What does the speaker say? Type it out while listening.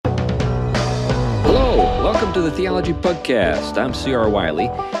Welcome to the Theology Podcast. I'm C.R. Wiley,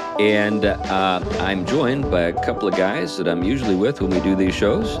 and I'm joined by a couple of guys that I'm usually with when we do these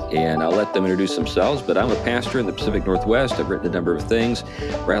shows, and I'll let them introduce themselves, but I'm a pastor in the Pacific Northwest. I've written a number of things,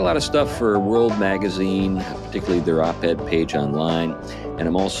 write a lot of stuff for World Magazine, particularly their op-ed page online, and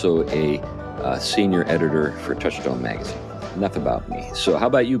I'm also a senior editor for Touchstone Magazine. Enough about me. So how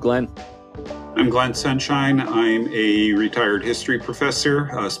about you, Glenn? I'm Glenn Sunshine. I'm a retired history professor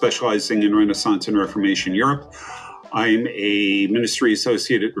specializing in Renaissance and Reformation Europe. I'm a ministry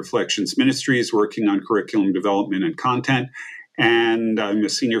associate at Reflections Ministries working on curriculum development and content. And I'm a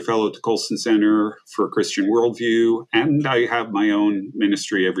senior fellow at the Colson Center for Christian Worldview. And I have my own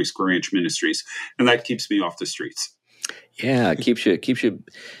ministry, Every Square Inch Ministries. And that keeps me off the streets. Yeah, it keeps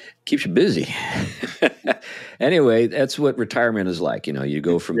you busy. Anyway, that's what retirement is like. You know, you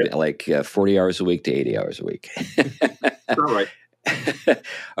go from 40 hours a week to 80 hours a week. All right.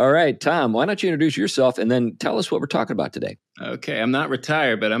 All right, Tom, why don't you introduce yourself and then tell us what we're talking about today? Okay, I'm not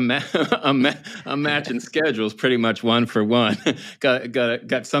retired, but I'm matching schedules pretty much one for one.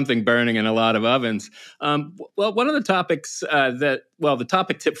 got something burning in a lot of ovens. Well, one of the topics the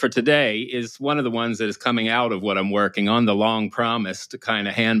topic tip for today is one of the ones that is coming out of what I'm working on, the long promised kind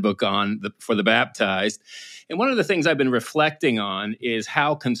of handbook for the baptized. And one of the things I've been reflecting on is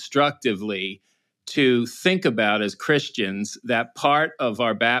how constructively to think about as Christians that part of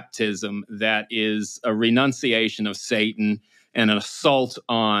our baptism that is a renunciation of Satan and an assault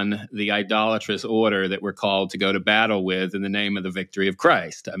on the idolatrous order that we're called to go to battle with in the name of the victory of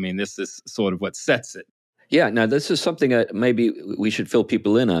Christ. I mean, this is sort of what sets it. Yeah, now this is something that maybe we should fill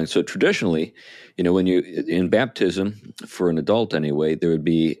people in on. So traditionally, you know, when you in baptism, for an adult anyway, there would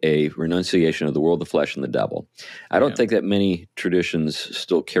be a renunciation of the world, the flesh, and the devil. I don't think that many traditions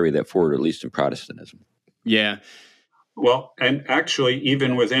still carry that forward, at least in Protestantism. Yeah. Well, and actually,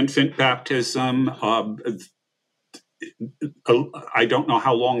 even with infant baptism, I don't know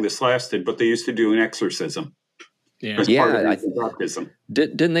how long this lasted, but they used to do an exorcism. Yeah, baptism.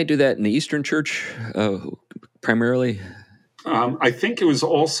 Didn't they do that in the Eastern Church primarily? I think it was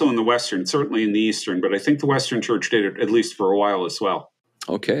also in the Western, certainly in the Eastern, but I think the Western Church did it at least for a while as well.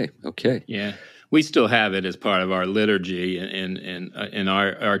 Okay. Yeah, we still have it as part of our liturgy in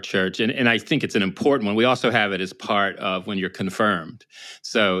our church, and I think it's an important one. We also have it as part of when you're confirmed,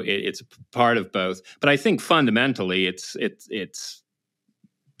 so it's part of both. But I think fundamentally, it's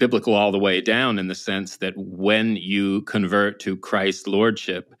biblical all the way down in the sense that when you convert to Christ's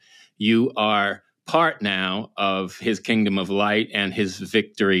lordship, you are part now of his kingdom of light and his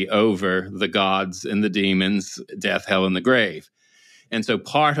victory over the gods and the demons, death, hell, and the grave. And so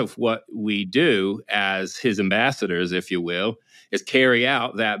part of what we do as his ambassadors, if you will, is carry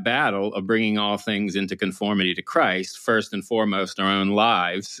out that battle of bringing all things into conformity to Christ, first and foremost our own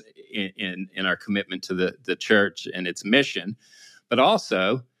lives in our commitment to the church and its mission, but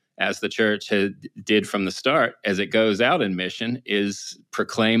also, as the church did from the start, as it goes out in mission, is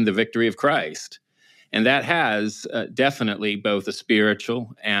proclaim the victory of Christ. And that has definitely both a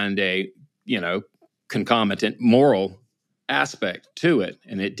spiritual and a, concomitant moral aspect to it.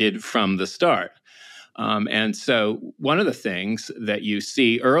 And it did from the start. And so one of the things that you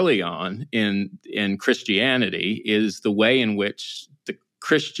see early on in Christianity is the way in which the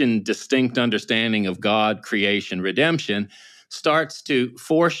Christian distinct understanding of God, creation, redemption starts to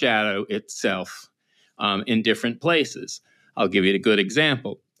foreshadow itself in different places. I'll give you a good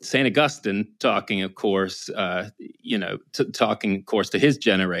example. St. Augustine, talking, of course, to his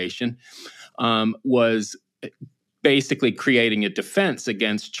generation, was basically creating a defense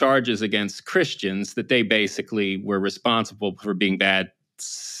against charges against Christians that they basically were responsible for being bad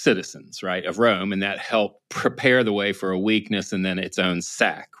citizens, right, of Rome, and that helped prepare the way for a weakness and then its own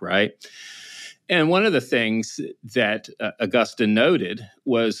sack, right? And one of the things that Augustine noted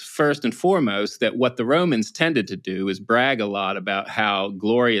was, first and foremost, that what the Romans tended to do is brag a lot about how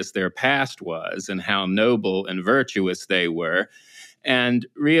glorious their past was and how noble and virtuous they were, and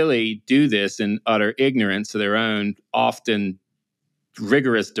really do this in utter ignorance of their own often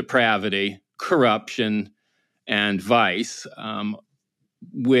rigorous depravity, corruption, and vice,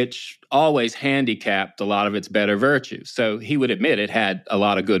 which always handicapped a lot of its better virtues. So he would admit it had a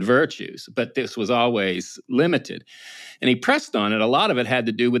lot of good virtues, but this was always limited. And he pressed on it. A lot of it had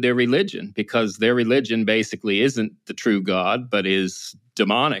to do with their religion, because their religion basically isn't the true God, but is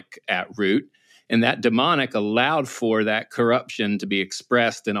demonic at root. And that demonic allowed for that corruption to be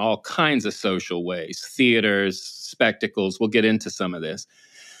expressed in all kinds of social ways, theaters, spectacles. We'll get into some of this.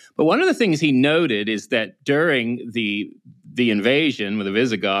 But one of the things he noted is that during the invasion, where the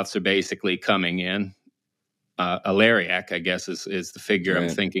Visigoths are basically coming in, Alaric, I guess, is the figure I'm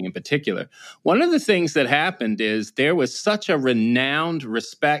Right. thinking in particular. One of the things that happened is there was such a renowned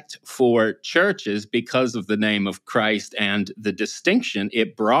respect for churches because of the name of Christ and the distinction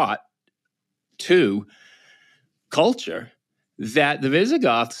it brought to culture that the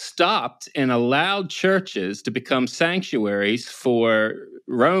Visigoths stopped and allowed churches to become sanctuaries for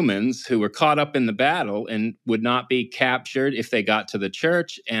Romans who were caught up in the battle and would not be captured if they got to the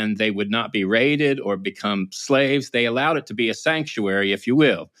church, and they would not be raided or become slaves. They allowed it to be a sanctuary, if you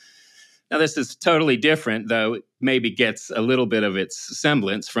will. Now, this is totally different, though it maybe gets a little bit of its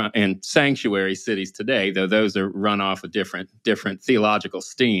semblance from in sanctuary cities today, though those are run off of different theological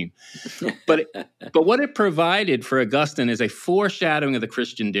steam. But what it provided for Augustine is a foreshadowing of the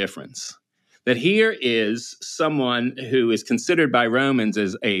Christian difference. That here is someone who is considered by Romans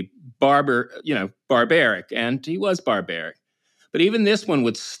as a barbaric, and he was barbaric. But even this one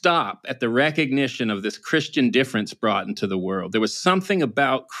would stop at the recognition of this Christian difference brought into the world. There was something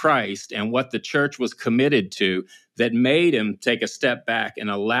about Christ and what the church was committed to that made him take a step back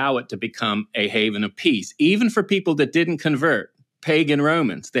and allow it to become a haven of peace, even for people that didn't convert. Pagan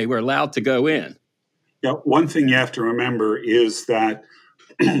Romans, they were allowed to go in. Yeah, one thing you have to remember is that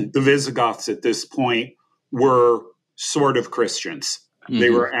the Visigoths at this point were sort of Christians. Mm-hmm. They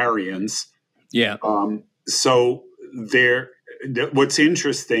were Arians. Yeah. So what's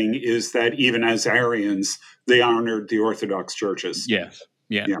interesting is that even as Arians, they honored the Orthodox churches. Yes.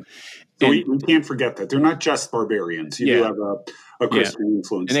 Yeah. So we can't forget that. They're not just barbarians. You do have a Christian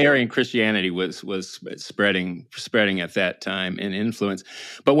influence. And Arian Christianity was spreading at that time in influence.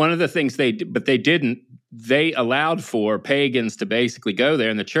 But one of the things they allowed for pagans to basically go there,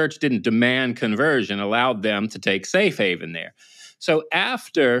 and the church didn't demand conversion, allowed them to take safe haven there. So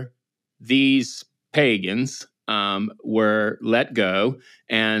after these pagans were let go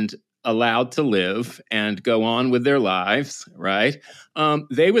and allowed to live and go on with their lives, right?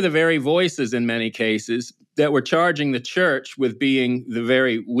 They were the very voices in many cases that were charging the church with being the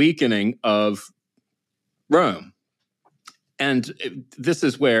very weakening of Rome. And this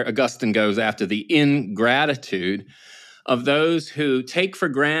is where Augustine goes after the ingratitude of those who take for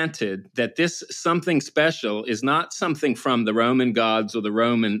granted that this something special is not something from the Roman gods or the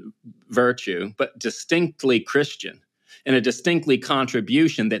Roman virtue, but distinctly Christian and a distinctly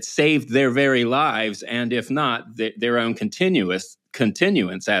contribution that saved their very lives, and if not, their own continuance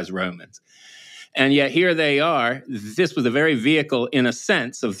as Romans. And yet here they are. This was a very vehicle, in a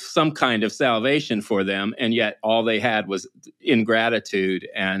sense, of some kind of salvation for them, and yet all they had was ingratitude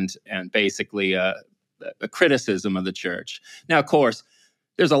and basically a criticism of the church. Now, of course,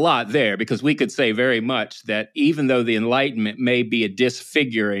 there's a lot there, because we could say very much that even though the Enlightenment may be a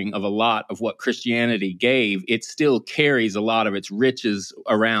disfiguring of a lot of what Christianity gave, it still carries a lot of its riches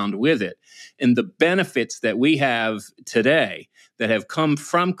around with it. And the benefits that we have today that have come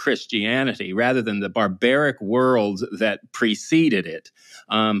from Christianity rather than the barbaric world that preceded it,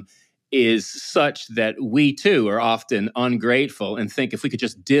 is such that we too are often ungrateful and think if we could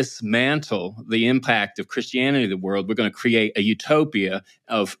just dismantle the impact of Christianity in the world, we're going to create a utopia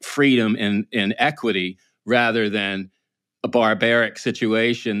of freedom and equity rather than a barbaric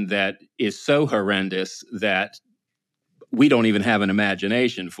situation that is so horrendous that we don't even have an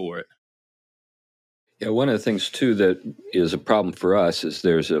imagination for it. Yeah, one of the things too that is a problem for us is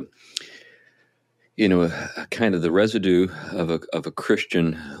there's a kind of the residue of a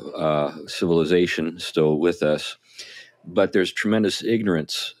Christian civilization still with us, but there's tremendous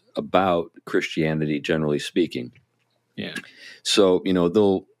ignorance about Christianity, generally speaking. Yeah. So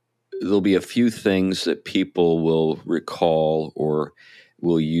there'll be a few things that people will recall or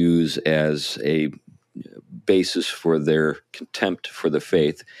will use as a basis for their contempt for the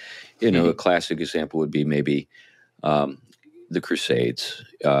faith. A classic example would be maybe the Crusades,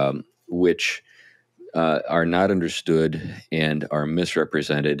 which are not understood and are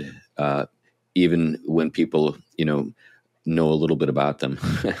misrepresented, even when people, know a little bit about them.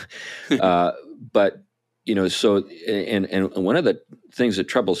 But, so, and one of the things that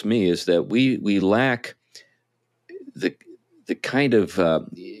troubles me is that we lack the kind of,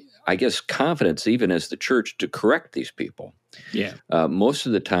 I guess, confidence, even as the church, to correct these people. Yeah. Most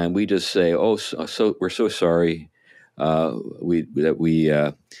of the time we just say, so we're so sorry we're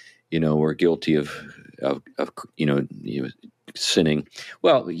guilty of sinning.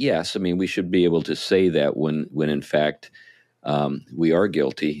 Well, yes, I mean, we should be able to say that when in fact we are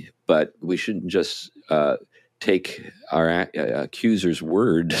guilty, but we shouldn't just take our accuser's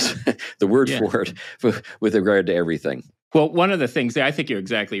word, the word for it, with regard to everything. Well, one of the things, I think you're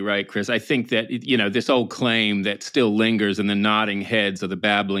exactly right, Chris. I think that, this old claim that still lingers in the nodding heads of the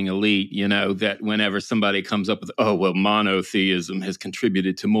babbling elite, that whenever somebody comes up with, oh, well, monotheism has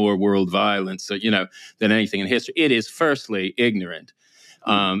contributed to more world violence, than anything in history. It is firstly ignorant.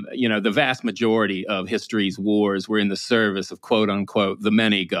 The vast majority of history's wars were in the service of, quote unquote, the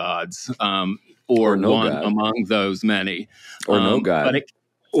many gods, or no one God. among those many. Or no God.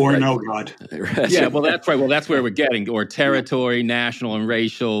 Or no God. Yeah, well, that's right. Well, that's where we're getting, or territory, national and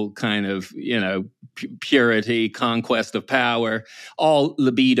racial kind of, purity, conquest of power, all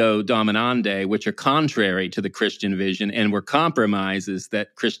libido dominandi, which are contrary to the Christian vision and were compromises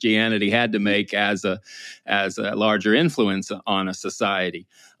that Christianity had to make as a larger influence on a society.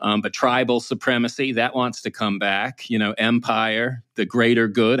 But tribal supremacy, that wants to come back. Empire, the greater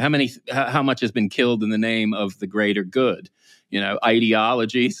good. How much has been killed in the name of the greater good?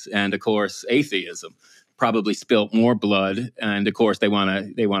 Ideologies, and of course atheism probably spilt more blood, and of course they want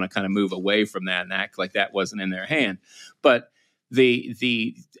to kind of move away from that and act like that wasn't in their hand. But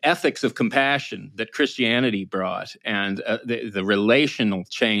the ethics of compassion that Christianity brought, and the relational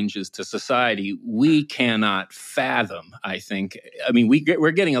changes to society, we cannot fathom. I think. I mean,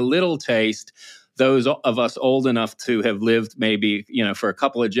 we're getting a little taste. Those of us old enough to have lived maybe, for a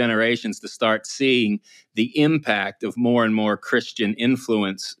couple of generations, to start seeing the impact of more and more Christian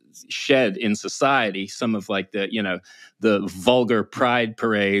influence shed in society. Some of like the vulgar pride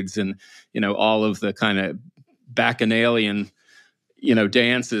parades and, all of the kind of bacchanalian,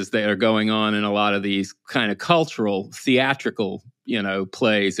 dances that are going on in a lot of these kind of cultural, theatrical,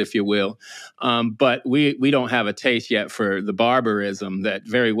 plays, if you will. But we don't have a taste yet for the barbarism that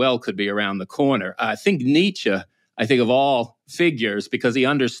very well could be around the corner. I think Nietzsche, of all figures, because he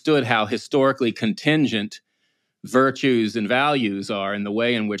understood how historically contingent virtues and values are, and the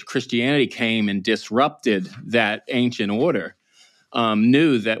way in which Christianity came and disrupted that ancient order,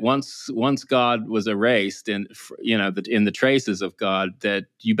 knew that once God was erased, and in the traces of God, that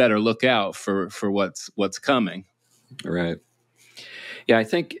you better look out for what's coming. Right. Yeah, I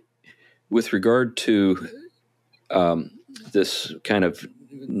think with regard to this kind of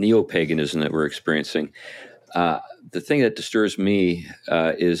neo-paganism that we're experiencing, the thing that disturbs me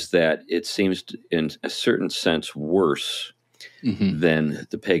is that it seems, in a certain sense, worse than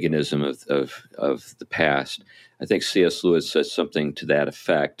the paganism of the past. I think C.S. Lewis says something to that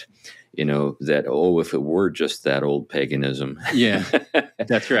effect, that, if it were just that old paganism. Yeah,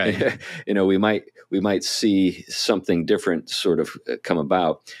 that's right. We might see something different sort of come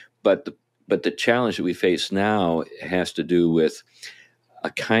about. But the challenge that we face now has to do with a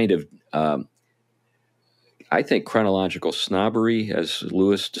kind of, I think, chronological snobbery, as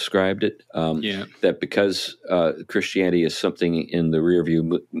Lewis described it. That because Christianity is something in the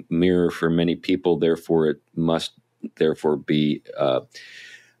rearview mirror for many people, therefore it must be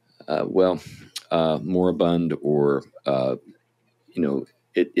moribund, or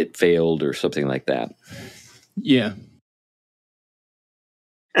it failed, or something like that. Yeah.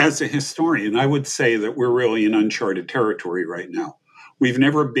 As a historian, I would say that we're really in uncharted territory right now. We've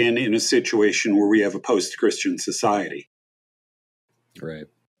never been in a situation where we have a post-Christian society. Right.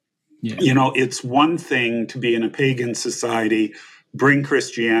 Yeah. It's one thing to be in a pagan society, bring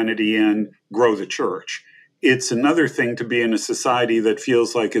Christianity in, grow the church. It's another thing to be in a society that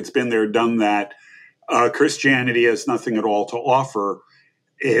feels like it's been there, done that. Christianity has nothing at all to offer.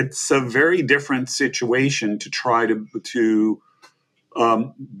 It's a very different situation to try to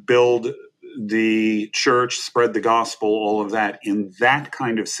build the church, spread the gospel, all of that in that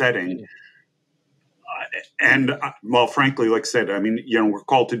kind of setting. And frankly, like I said, we're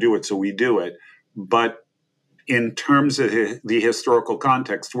called to do it, so we do it. But in terms of the historical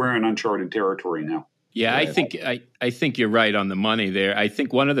context, we're in uncharted territory now. Yeah, right. I think you're right on the money there. I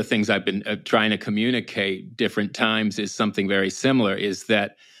think one of the things I've been trying to communicate different times is something very similar, is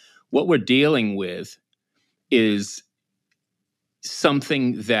that what we're dealing with is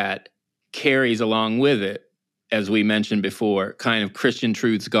something that carries along with it, as we mentioned before, kind of Christian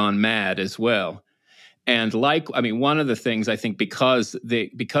truths gone mad as well. And one of the things I think, because of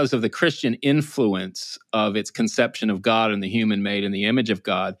the Christian influence of its conception of God and the human made in the image of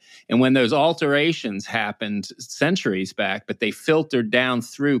God, and when those alterations happened centuries back, but they filtered down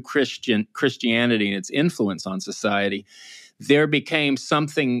through Christianity and its influence on society, there became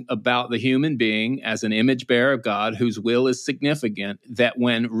something about the human being as an image bearer of God, whose will is significant, that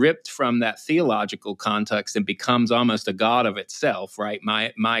when ripped from that theological context and becomes almost a God of itself, right?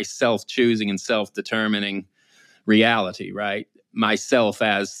 My self-choosing and self-determining reality, right? Myself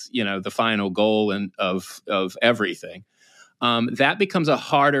as, the final goal of everything. That becomes a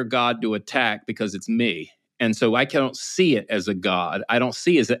harder God to attack because it's me. And so I don't see it as a god. I don't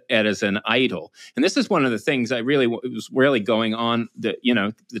see it as an idol. And this is one of the things I was really going on,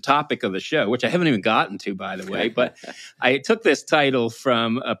 the topic of the show, which I haven't even gotten to, by the way. But I took this title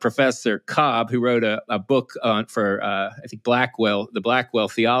from Professor Cobb, who wrote a book for I think the Blackwell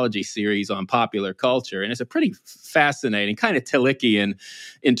Theology series on popular culture. And it's a pretty fascinating, kind of Tillichian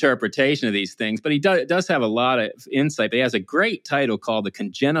interpretation of these things. But he does have a lot of insight. But he has a great title called The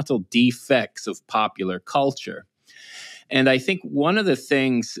Congenital Defects of Popular Culture. And I think one of the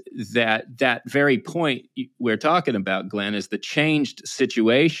things that very point we're talking about, Glenn, is the changed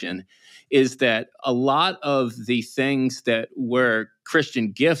situation, is that a lot of the things that were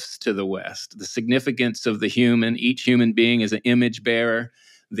Christian gifts to the West, the significance of the human, each human being as an image bearer,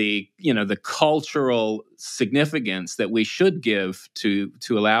 the cultural significance that we should give to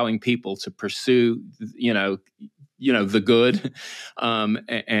allowing people to pursue, the good, and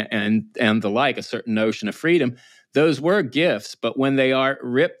the like, a certain notion of freedom. Those were gifts, but when they are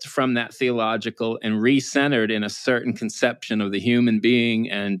ripped from that theological and recentered in a certain conception of the human being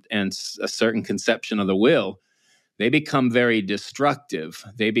and a certain conception of the will, they become very destructive.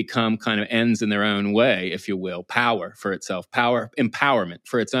 They become kind of ends in their own way, if you will, power for itself, power, empowerment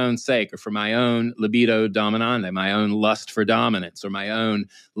for its own sake, or for my own libido dominante, my own lust for dominance, or my own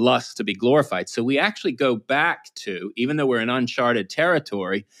lust to be glorified. So we actually go back to, even though we're in uncharted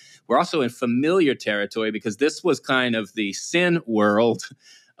territory, we're also in familiar territory, because this was kind of the sin world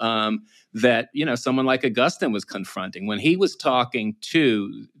that someone like Augustine was confronting when he was talking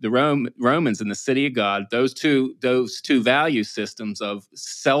to the Romans in the city of God. Those two value systems of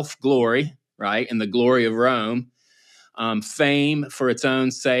self-glory, right, and the glory of Rome, fame for its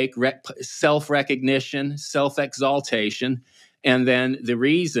own sake, self-recognition, self-exaltation, and then the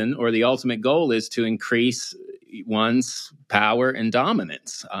reason or the ultimate goal is to increase one's power and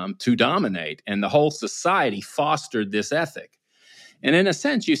dominance, to dominate. And the whole society fostered this ethic. And in a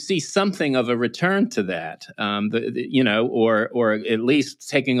sense, you see something of a return to that, or at least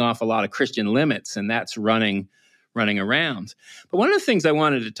taking off a lot of Christian limits, and that's running around. But one of the things I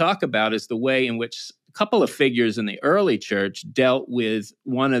wanted to talk about is the way in which a couple of figures in the early church dealt with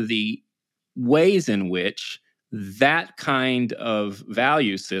one of the ways in which that kind of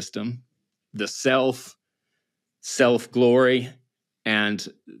value system, the self-glory, and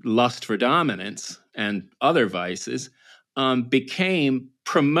lust for dominance, and other vices, became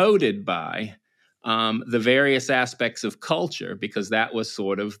promoted by the various aspects of culture, because that was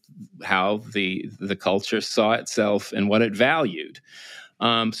sort of how the culture saw itself and what it valued.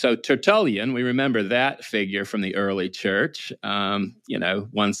 So Tertullian, we remember that figure from the early church,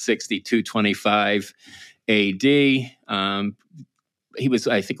 160, 225 AD. He was,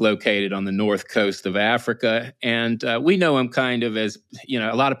 I think, located on the north coast of Africa. And we know him kind of as,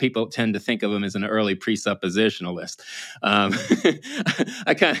 a lot of people tend to think of him as an early presuppositionalist.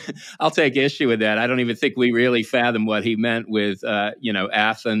 I'll take issue with that. I don't even think we really fathom what he meant with,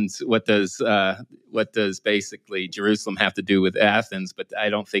 Athens. What does basically Jerusalem have to do with Athens? But I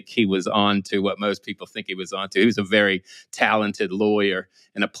don't think he was on to what most people think he was on to. He was a very talented lawyer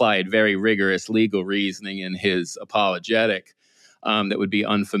and applied very rigorous legal reasoning in his apologetic. That would be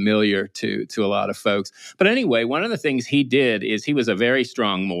unfamiliar to a lot of folks. But anyway, one of the things he did is he was a very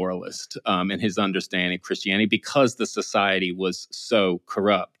strong moralist in his understanding of Christianity, because the society was so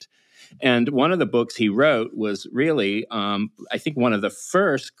corrupt. And one of the books he wrote was really, I think, one of the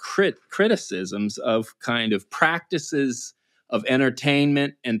first criticisms of kind of practices of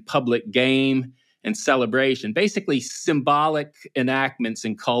entertainment and public game and celebration, basically symbolic enactments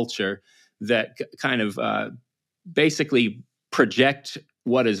in culture that kind of basically project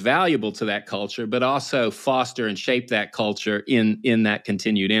what is valuable to that culture, but also foster and shape that culture in that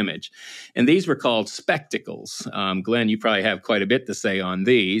continued image. And these were called spectacles. Glenn, you probably have quite a bit to say on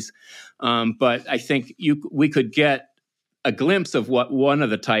these, but I think we could get a glimpse of what one of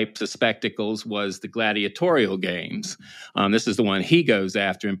the types of spectacles was: the gladiatorial games. This is the one he goes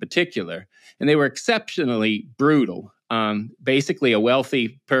after in particular. And they were exceptionally brutal. Basically, a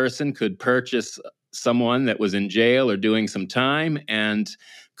wealthy person could purchase someone that was in jail or doing some time and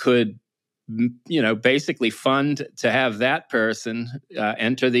could, basically fund to have that person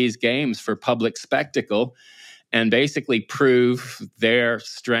enter these games for public spectacle and basically prove their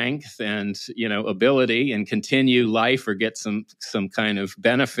strength and, ability and continue life or get some kind of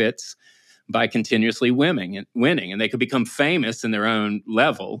benefits by continuously winning. And they could become famous in their own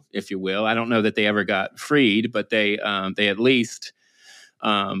level, if you will. I don't know that they ever got freed, but they at least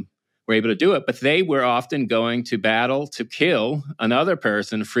were were able to do it, but they were often going to battle to kill another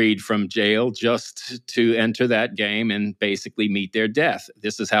person freed from jail just to enter that game and basically meet their death.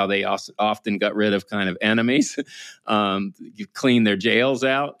 This is how they often got rid of kind of enemies, you cleaned their jails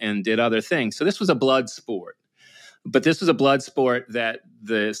out and did other things. So this was a blood sport. But this was a blood sport that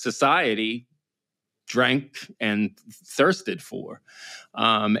the society drank and thirsted for.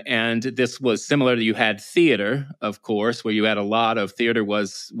 And this was similar to, you had theater, of course, where you had a lot of theater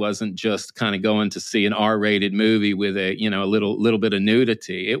wasn't just kind of going to see an R-rated movie with a little bit of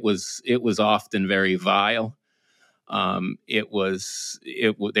nudity. It was often very vile. There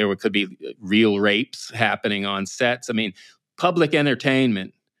could be real rapes happening on sets. I mean, public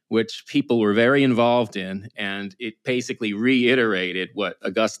entertainment, which people were very involved in, and it basically reiterated what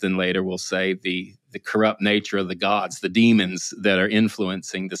Augustine later will say, the corrupt nature of the gods, the demons that are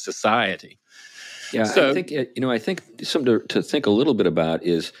influencing the society. Yeah, so, I think something to think a little bit about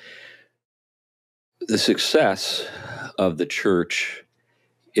is the success of the church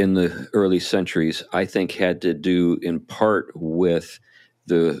in the early centuries, I think, had to do in part with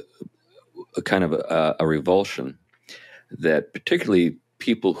the kind of a revulsion that particularly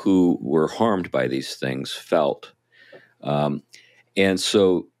people who were harmed by these things felt. And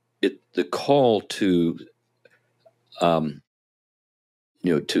so the call to turn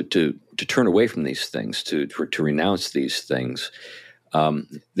away from these things, to renounce these things, I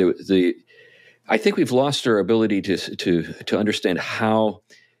think we've lost our ability to understand how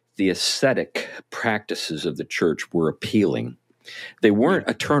the ascetic practices of the church were appealing. They weren't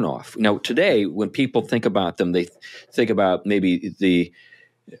a turnoff. Now, today, when people think about them, they think about maybe the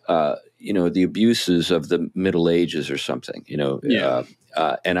abuses of the Middle Ages or something,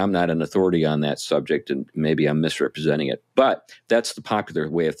 and I'm not an authority on that subject, and maybe I'm misrepresenting it, but that's the popular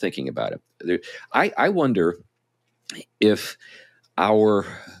way of thinking about it. I wonder if our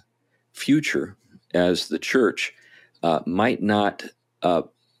future as the church might not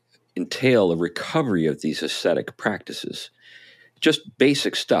entail a recovery of these ascetic practices. Just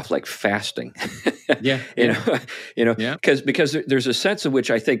basic stuff like fasting, because there's a sense in which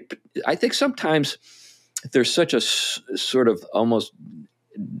I think sometimes there's such a sort of almost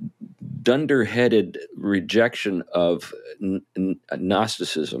dunderheaded rejection of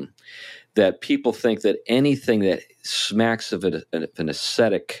Gnosticism that people think that anything that smacks of an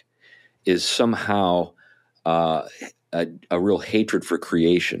ascetic is somehow a real hatred for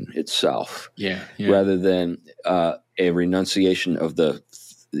creation itself, rather than a renunciation of the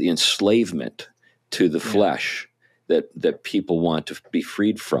enslavement to the flesh that people want to be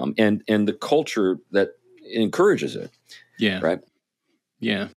freed from, and the culture that encourages it. Right.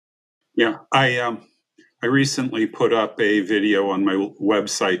 I recently put up a video on my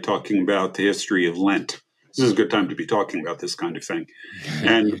website talking about the history of Lent. This is a good time to be talking about this kind of thing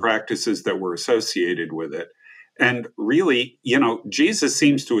and the practices that were associated with it. And really, Jesus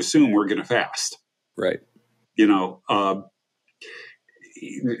seems to assume we're going to fast. Right.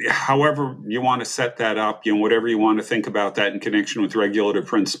 However you want to set that up, whatever you want to think about that in connection with regulative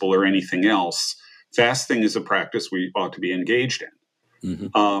principle or anything else, fasting is a practice we ought to be engaged in.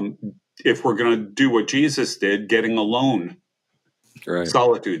 Mm-hmm. If we're going to do what Jesus did, getting alone, right,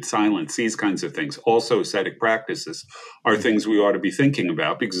 solitude, silence, these kinds of things, also ascetic practices, are things we ought to be thinking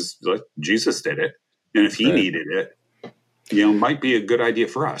about because Jesus did it. And if he needed it, it might be a good idea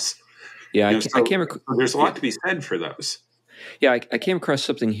for us. Yeah, there's a lot to be said for those. Yeah, I came across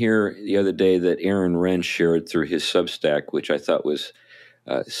something here the other day that Aaron Wrenn shared through his Substack, which I thought was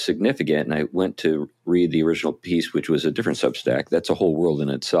significant. And I went to read the original piece, which was a different Substack. That's a whole world in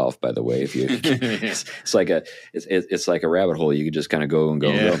itself, by the way. If you, it's like a rabbit hole. You could just kind of go and go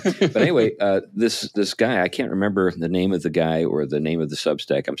and go. But anyway, this guy, I can't remember the name of the guy or the name of the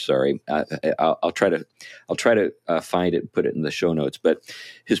Substack. I'm sorry. I'll try to find it and put it in the show notes. But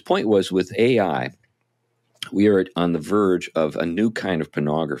his point was, with AI, we are on the verge of a new kind of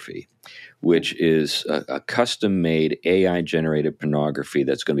pornography, which is a custom-made AI-generated pornography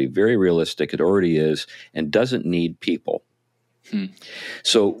that's going to be very realistic. It already is, and doesn't need people.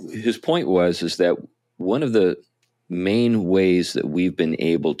 So his point is that one of the main ways that we've been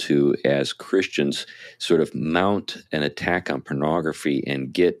able to, as Christians, sort of mount an attack on pornography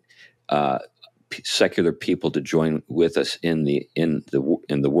and get secular people to join with us in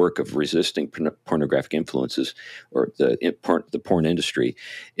the work of resisting pornographic influences or the porn industry,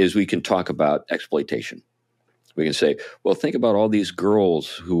 is we can talk about exploitation. We can say, well, think about all these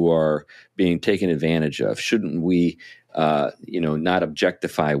girls who are being taken advantage of. Shouldn't we, not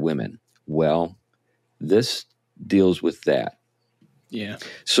objectify women? Well, this deals with that. Yeah.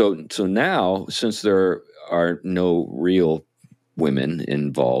 So now, since there are no real women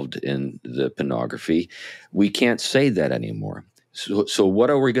involved in the pornography. We can't say that anymore. So what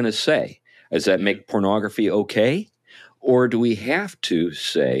are we going to say? Does that make pornography okay? Or do we have to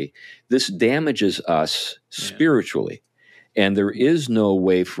say this damages us spiritually? And there is no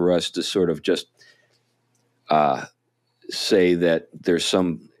way for us to sort of just say that there's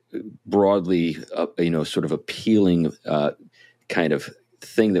some broadly, sort of appealing kind of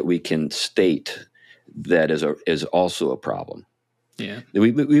thing that we can state that is also a problem. Yeah,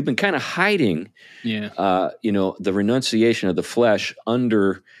 we've been kind of hiding, the renunciation of the flesh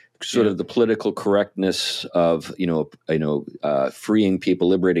under sort of the political correctness of freeing people,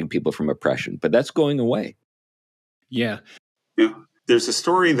 liberating people from oppression. But that's going away. Yeah. There's a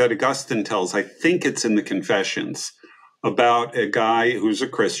story that Augustine tells. I think it's in the Confessions, about a guy who's a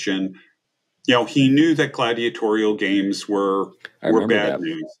Christian. He knew that gladiatorial games were bad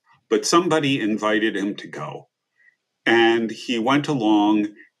news, but somebody invited him to go. And he went along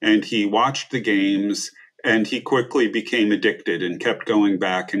and he watched the games, and he quickly became addicted and kept going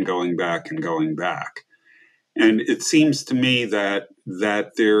back and going back and going back. And it seems to me that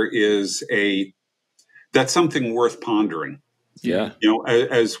there is that's something worth pondering. Yeah.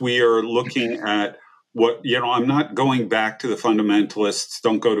 As we are looking at what, I'm not going back to the fundamentalists.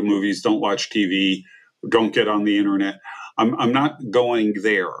 Don't go to movies, don't watch TV, don't get on the internet. I'm not going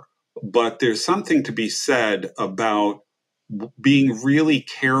there. But there's something to be said about being really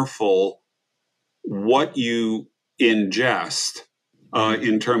careful what you ingest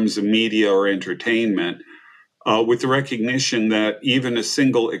in terms of media or entertainment, with the recognition that even a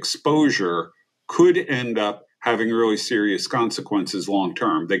single exposure could end up having really serious consequences long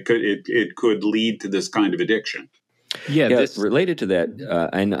term. It could lead to this kind of addiction. Yeah, related to that,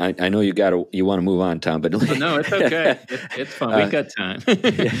 I know you want to move on, Tom, but no, it's okay. It's fine. We got time.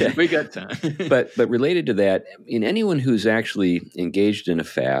 We got time. but related to that, anyone who's actually engaged in a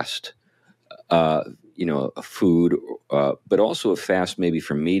fast, a food, but also a fast maybe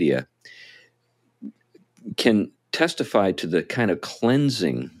from media, can testify to the kind of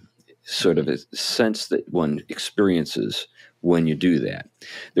cleansing sort of a sense that one experiences when you do that.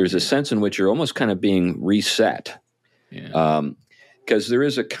 There's a sense in which you're almost kind of being reset. Because there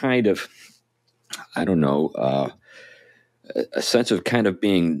is a kind of, I don't know, a sense of kind of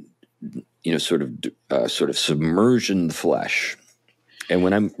being, sort of submerged in the flesh. And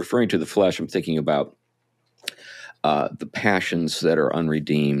when I'm referring to the flesh, I'm thinking about the passions that are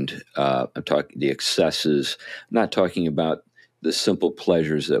unredeemed. I'm talking the excesses. I'm not talking about the simple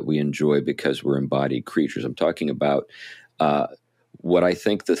pleasures that we enjoy because we're embodied creatures. I'm talking about what I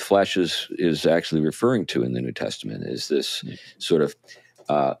think the flesh is actually referring to in the New Testament is this sort of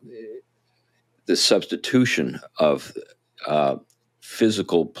the substitution of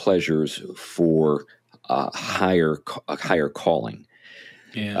physical pleasures for a higher calling.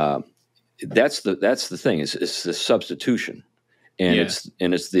 Yeah. That's the thing. It's the substitution, and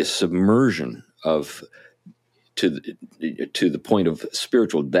it's the submersion of to the point of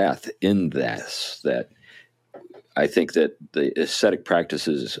spiritual death in this that I think that the ascetic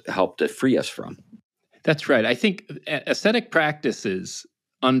practices help to free us from. That's right. I think ascetic practices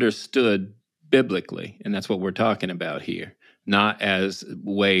understood biblically, and that's what we're talking about here, not as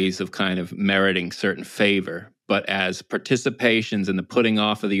ways of kind of meriting certain favor, but as participations in the putting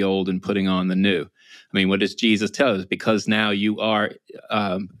off of the old and putting on the new. I mean, what does Jesus tell us? Because now you are,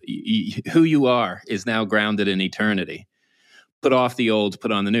 who you are is now grounded in eternity. Put off the old,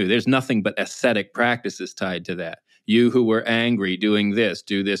 put on the new. There's nothing but ascetic practices tied to that. You who were angry doing this,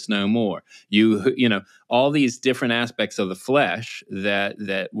 do this no more. All these different aspects of the flesh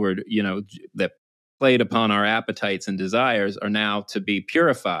that were, that played upon our appetites and desires are now to be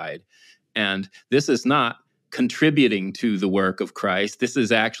purified. And this is not contributing to the work of Christ. This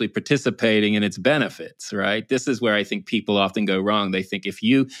is actually participating in its benefits, right? This is where I think people often go wrong. They think if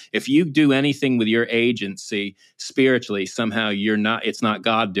you do anything with your agency spiritually, somehow it's not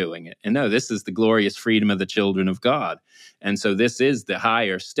God doing it. And no, this is the glorious freedom of the children of God. And so this is the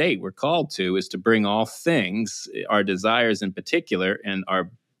higher state we're called to, is to bring all things, our desires in particular, and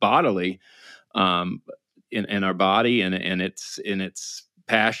our bodily, in our body and in its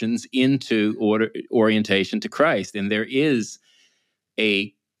passions into orientation to Christ. And there is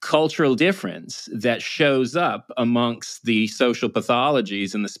a cultural difference that shows up amongst the social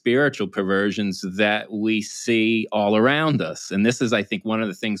pathologies and the spiritual perversions that we see all around us. And this is, I think, one of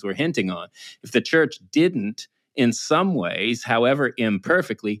the things we're hinting on. If the church didn't, in some ways, however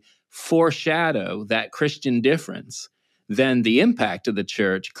imperfectly, foreshadow that Christian difference, then the impact of the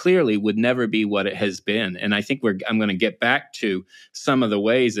church clearly would never be what it has been. And I think I'm going to get back to some of the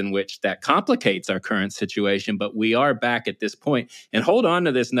ways in which that complicates our current situation, but we are back at this point. And hold on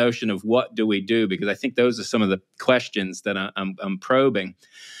to this notion of what do we do, because I think those are some of the questions that I'm probing.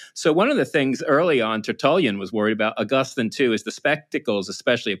 So one of the things early on Tertullian was worried about, Augustine too, is the spectacles,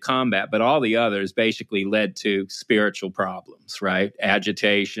 especially of combat, but all the others basically led to spiritual problems, right?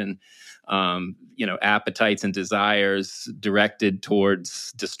 Agitation, appetites and desires directed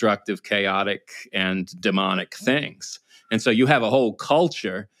towards destructive, chaotic, and demonic things. And so you have a whole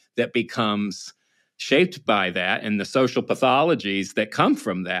culture that becomes shaped by that, and the social pathologies that come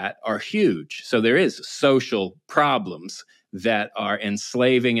from that are huge. So there is social problems that are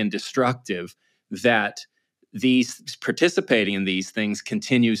enslaving and destructive that these participating in these things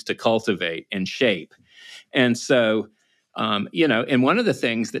continues to cultivate and shape. And so, and one of the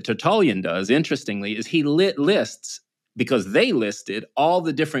things that Tertullian does, interestingly, is he lists, because they listed all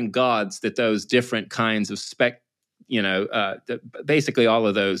the different gods that those different kinds of basically all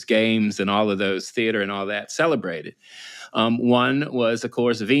of those games and all of those theater and all that celebrated. One was, of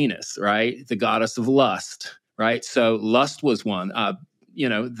course, Venus, right? The goddess of lust, right? So lust was one.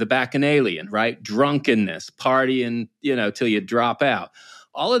 The Bacchanalian, right? Drunkenness, partying, till you drop out.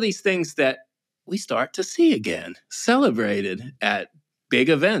 All of these things that we start to see again celebrated at big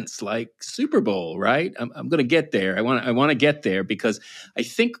events like Super Bowl, right? I'm going to get there. I want to get there because I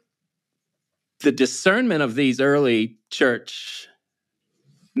think the discernment of these early church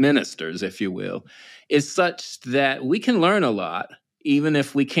ministers, if you will, is such that we can learn a lot, even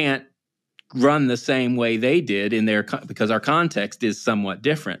if we can't run the same way they did because our context is somewhat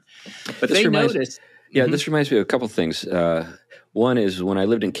different. But this reminds me of a couple of things. One is when I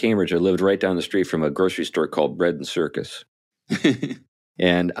lived in Cambridge, I lived right down the street from a grocery store called Bread and Circus.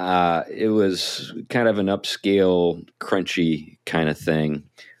 And it was kind of an upscale, crunchy kind of thing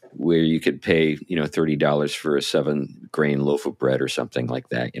where you could pay, $30 for a 7-grain loaf of bread or something like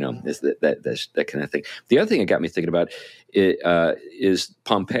that. Is that kind of thing. The other thing that got me thinking about is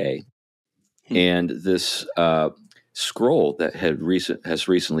Pompeii and this scroll that has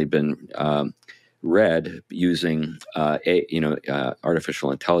recently been read using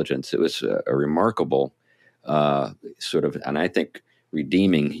artificial intelligence. It was a remarkable sort of, and I think,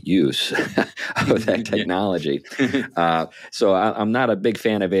 redeeming use of that technology. So I'm not a big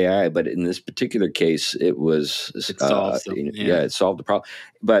fan of AI, but in this particular case, it was it solved it solved the problem.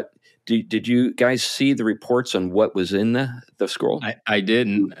 But did you guys see the reports on what was in the scroll? I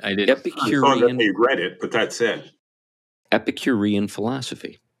didn't. Epicurean. I saw that they read it, but that's it. Epicurean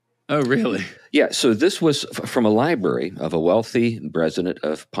philosophy. Oh, really? Yeah. So this was from a library of a wealthy resident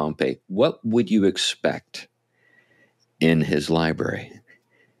of Pompeii. What would you expect in his library?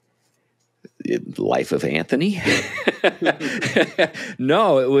 Life of Anthony?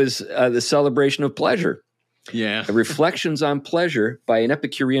 No, it was the celebration of pleasure. Yeah. Reflections on pleasure by an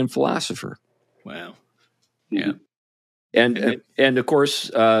Epicurean philosopher. Wow. Yeah. And of course,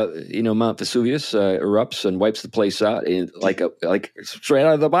 Mount Vesuvius erupts and wipes the place out like straight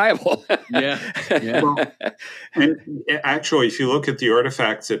out of the Bible. Yeah. Well, and actually, if you look at the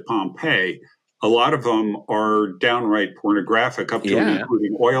artifacts at Pompeii, a lot of them are downright pornographic, up to and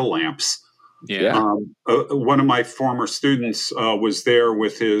including oil lamps. Yeah. One of my former students was there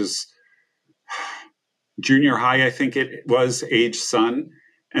with his junior high, I think it was, age son,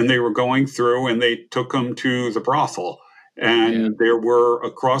 and they were going through and they took him to the brothel. And there were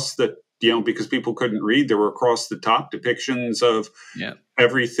across the, because people couldn't read, there were across the top depictions of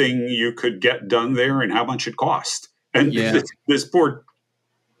everything you could get done there and how much it cost. And this poor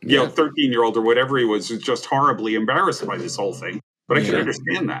 13-year-old or whatever he was just horribly embarrassed by this whole thing. But I can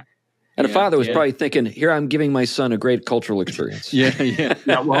understand that. And the father was probably thinking, here I'm giving my son a great cultural experience.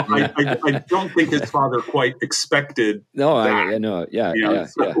 Well, I don't think his father quite expected that.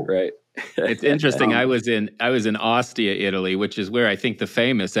 Right. It's interesting. I was in Ostia, Italy, which is where I think the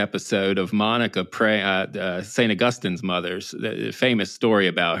famous episode of Monica St. Augustine's mother's, the famous story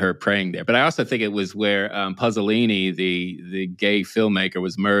about her praying there. But I also think it was where Pasolini, the gay filmmaker,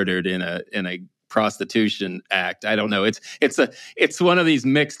 was murdered in a prostitution act. I don't know. It's one of these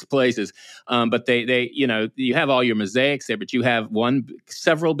mixed places. But they you have all your mosaics there, but you have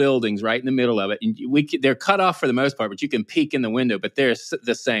several buildings right in the middle of it. And they're cut off for the most part, but you can peek in the window, but they're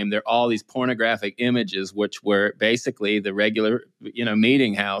the same. They're all these pornographic images, which were basically the regular,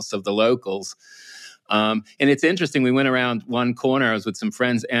 meeting house of the locals. And it's interesting. We went around one corner. I was with some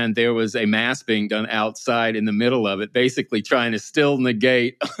friends, and there was a mass being done outside in the middle of it, basically trying to still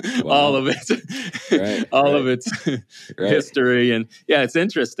negate all of it. all of its history. And yeah, it's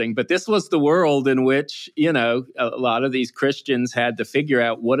interesting. But this was the world in which, a lot of these Christians had to figure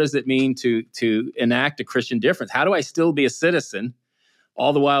out, what does it mean to enact a Christian difference? How do I still be a citizen,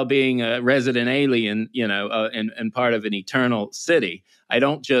 all the while being a resident alien, and part of an eternal city? I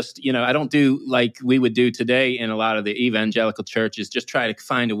don't just, I don't do like we would do today in a lot of the evangelical churches, just try to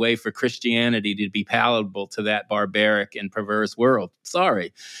find a way for Christianity to be palatable to that barbaric and perverse world.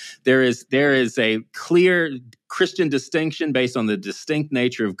 Sorry. There is a clear Christian distinction based on the distinct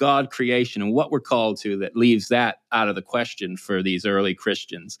nature of God, creation, and what we're called to, that leaves that out of the question for these early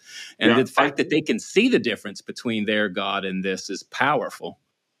Christians. And the fact that they can see the difference between their God and this is powerful.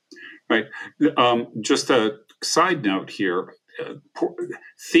 Right. Just a side note here.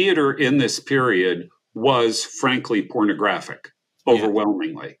 Theater in this period was frankly pornographic,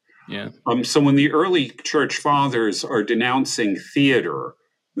 overwhelmingly. Yeah. So when the early church fathers are denouncing theater,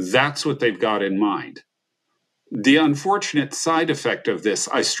 that's what they've got in mind. The unfortunate side effect of this,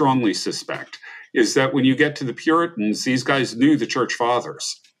 I strongly suspect, is that when you get to the Puritans, these guys knew the church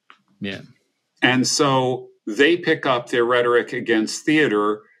fathers. Yeah. And so they pick up their rhetoric against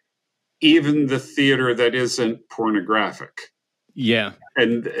theater, even the theater that isn't pornographic. Yeah.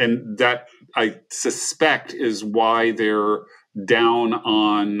 And that, I suspect, is why they're down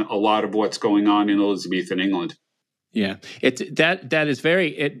on a lot of what's going on in Elizabethan England. Yeah.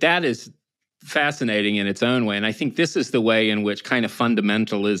 That is fascinating in its own way. And I think this is the way in which kind of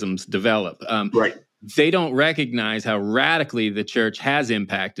fundamentalisms develop. Right. They don't recognize how radically the church has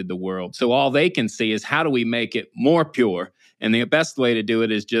impacted the world. So all they can see is, how do we make it more pure? And the best way to do it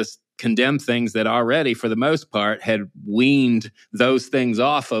is just condemn things that already, for the most part, had weaned those things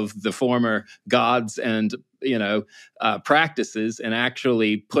off of the former gods and practices, and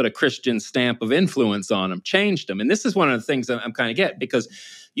actually put a Christian stamp of influence on them, changed them. And this is one of the things that I'm kind of get, because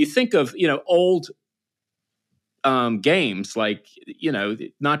you think of old games, like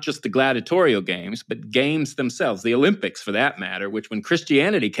not just the gladiatorial games, but games themselves, the Olympics for that matter, which when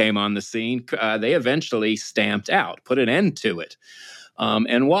Christianity came on the scene, they eventually stamped out, put an end to it.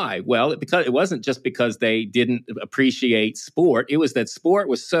 And why? Well, because it wasn't just because they didn't appreciate sport. It was that sport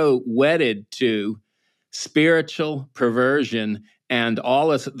was so wedded to spiritual perversion and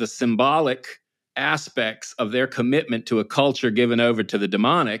all of the symbolic aspects of their commitment to a culture given over to the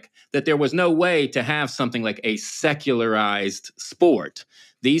demonic, that there was no way to have something like a secularized sport.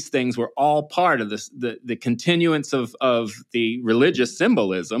 These things were all part of the continuance of the religious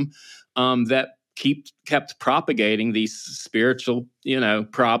symbolism that kept propagating these spiritual,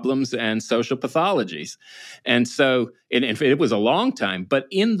 problems and social pathologies. And so it was a long time. But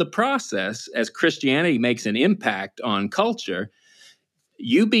in the process, as Christianity makes an impact on culture,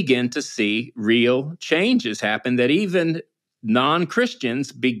 you begin to see real changes happen that even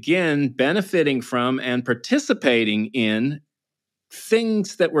non-Christians begin benefiting from and participating in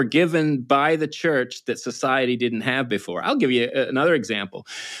things that were given by the church that society didn't have before. I'll give you another example.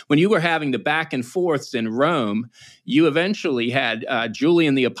 When you were having the back and forths in Rome, you eventually had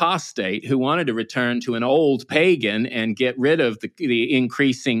Julian the Apostate, who wanted to return to an old pagan and get rid of the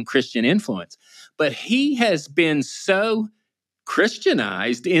increasing Christian influence. But he has been so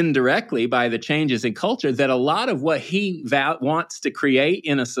Christianized indirectly by the changes in culture that a lot of what he wants to create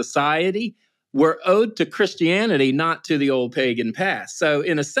in a society were owed to Christianity, not to the old pagan past. So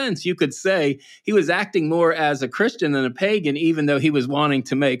in a sense, you could say he was acting more as a Christian than a pagan, even though he was wanting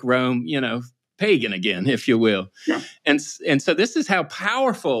to make Rome, pagan again, if you will. Yeah. And so this is how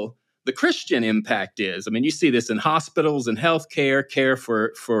powerful the Christian impact is. I mean, you see this in hospitals and healthcare, care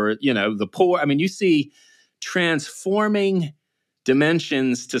for the poor. I mean, you see transforming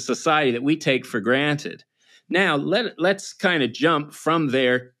dimensions to society that we take for granted. Now, let's kind of jump from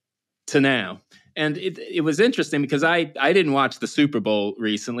there to now. And it was interesting because I didn't watch the Super Bowl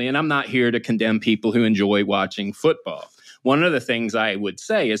recently, and I'm not here to condemn people who enjoy watching football. One of the things I would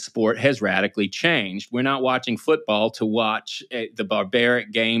say is sport has radically changed. We're not watching football to watch the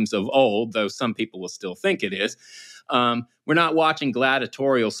barbaric games of old, though some people will still think it is. We're not watching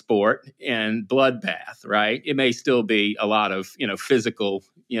gladiatorial sport and bloodbath, right? It may still be a lot of, physical,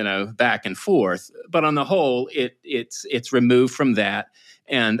 back and forth, but on the whole, it's removed from that.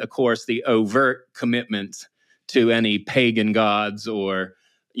 And of course, the overt commitment to any pagan gods or,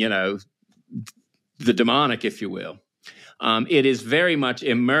 the demonic, if you will. It is very much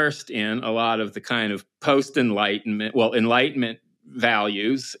immersed in a lot of the kind of Enlightenment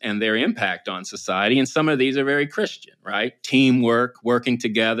values and their impact on society. And some of these are very Christian, right? Teamwork, working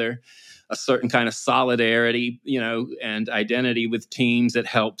together, a certain kind of solidarity, and identity with teams that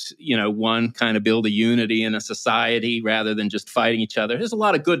helps, one kind of build a unity in a society rather than just fighting each other. There's a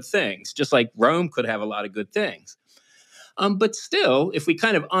lot of good things, just like Rome could have a lot of good things. But still, if we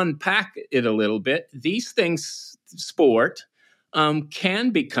kind of unpack it a little bit, these things, sport,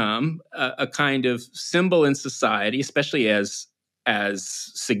 can become a kind of symbol in society, especially as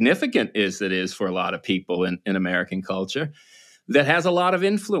significant as it is for a lot of people in American culture, that has a lot of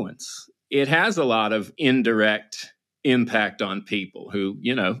influence. It has a lot of indirect impact on people who,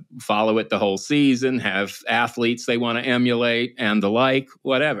 follow it the whole season, have athletes they want to emulate and the like,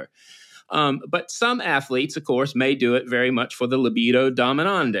 whatever. But some athletes, of course, may do it very much for the libido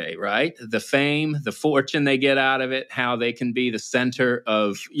dominandi, right? The fame, the fortune they get out of it, how they can be the center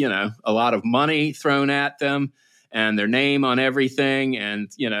of, a lot of money thrown at them and their name on everything and,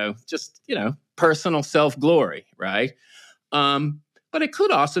 personal self-glory, right? But it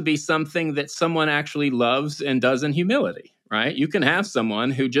could also be something that someone actually loves and does in humility, right? You can have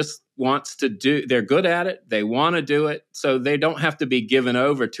someone who just wants to they're good at it, they want to do it, so they don't have to be given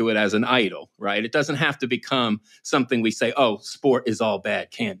over to it as an idol, right? It doesn't have to become something we say, oh, sport is all bad,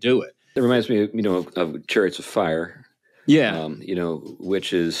 can't do it. It reminds me, of Chariots of Fire. Yeah.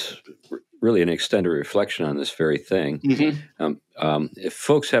 Which is really an extended reflection on this very thing. Mm-hmm. If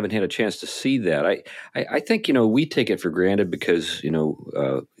folks haven't had a chance to see that, I think, we take it for granted because,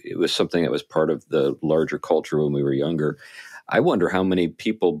 it was something that was part of the larger culture when we were younger. I wonder how many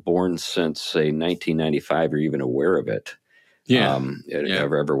people born since, say, 1995 are even aware of it.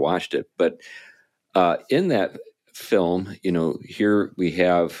 Ever watched it. But in that film, here we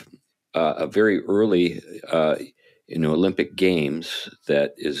have a very early Olympic Games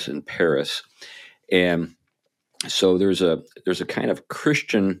that is in Paris, and so there's a kind of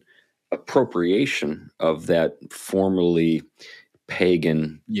Christian appropriation of that formerly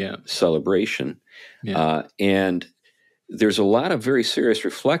pagan celebration, and there's a lot of very serious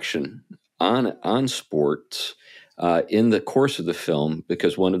reflection on sports in the course of the film,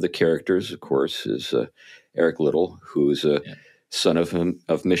 because one of the characters, of course, is Eric Liddell, who's a son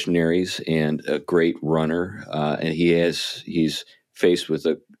of missionaries and a great runner, and he's faced with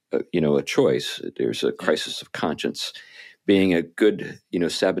a choice. There's a crisis of conscience. Being a good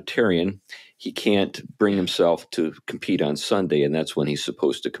Sabbatarian, he can't bring himself to compete on Sunday, and that's when he's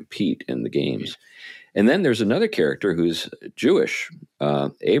supposed to compete in the games. And then there's another character who's Jewish,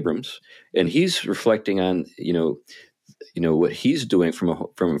 Abrams, and he's reflecting on what he's doing from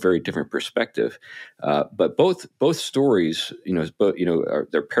a very different perspective. But both stories,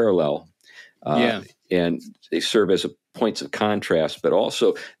 they're parallel, and they serve as points of contrast. But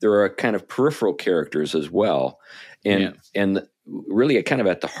also there are kind of peripheral characters as well, and really kind of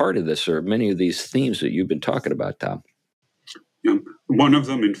at the heart of this are many of these themes that you've been talking about, Tom. One of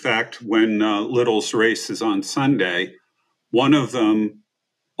them, in fact, when Little's race is on Sunday, one of them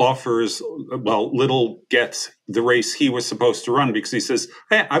Little gets the race he was supposed to run because he says,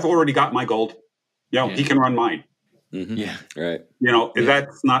 hey, I've already got my gold. He can run mine. Mm-hmm. Yeah, right.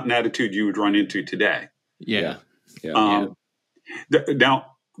 That's not an attitude you would run into today. Yeah. Now,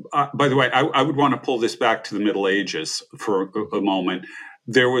 by the way, I would want to pull this back to the Middle Ages for a moment.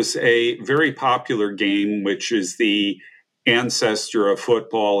 There was a very popular game, which is the ancestor of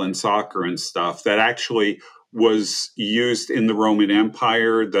football and soccer and stuff, that actually was used in the Roman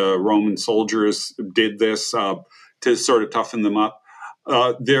Empire. The Roman soldiers did this to sort of toughen them up.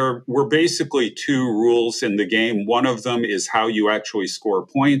 There were basically two rules in the game. One of them is how you actually score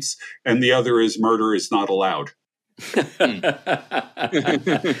points, and the other is murder is not allowed.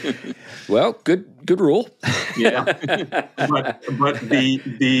 Well, good rule. Yeah, but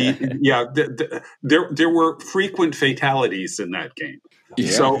there were frequent fatalities in that game. Yeah.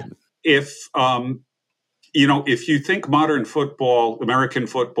 So if you think modern football, American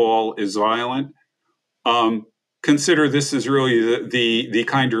football, is violent, consider this is really the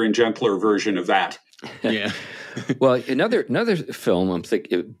kinder and gentler version of that. Yeah. Well, another film I'm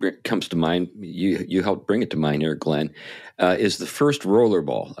thinking it comes to mind. You helped bring it to mind here, Glenn. Is the first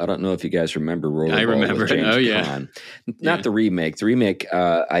Rollerball. I don't know if you guys remember Rollerball. I remember with it. James Oh yeah. Caan. Not the remake. The remake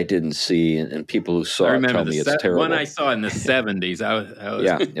I didn't see, and people who saw it tell me it's terrible. One I saw in the 70s.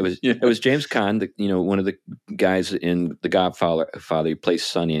 It was James Caan, one of the guys in The Godfather. He plays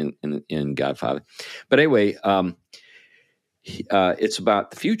Sonny in Godfather. But anyway. It's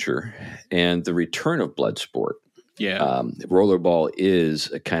about the future and the return of blood sport. Yeah. Rollerball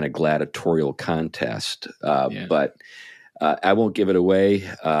is a kind of gladiatorial contest, but I won't give it away.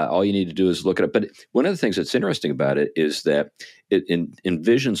 All you need to do is look it up. But one of the things that's interesting about it is that it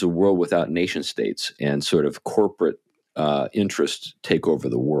envisions a world without nation states and sort of corporate interests take over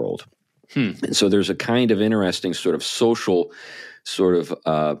the world. And so there's a kind of interesting sort of social, sort of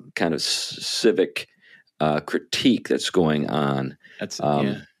kind of civic critique that's going on.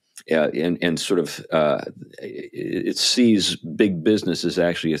 And sort of it sees big business as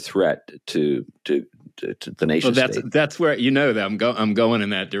actually a threat to the nation state. That's where that I'm going in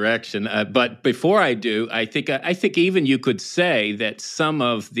that direction. But before I do, I think even you could say that some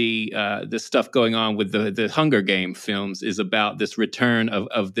of the stuff going on with the Hunger Game films is about this return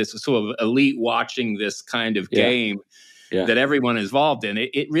of this sort of elite watching this kind of game that everyone is involved in.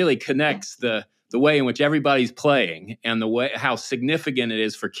 It really connects the way in which everybody's playing and the way how significant it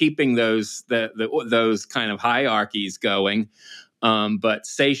is for keeping those kind of hierarchies going. But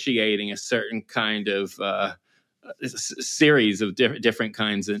satiating a certain kind of series of different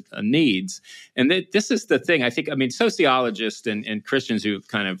kinds of needs. And this is the thing. I mean, sociologists and Christians who've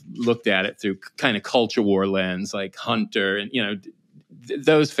kind of looked at it through kind of culture war lens, like Hunter and,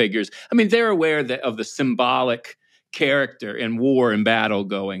 those figures. I mean, they're aware of the symbolic character and war and battle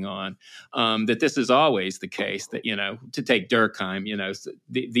going on, that this is always the case, that, to take Durkheim,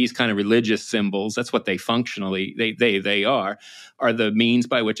 these kind of religious symbols, that's what they functionally, they are the means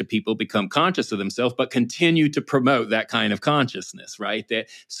by which a people become conscious of themselves, but continue to promote that kind of consciousness, right?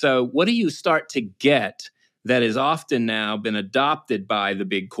 So what do you start to get that has often now been adopted by the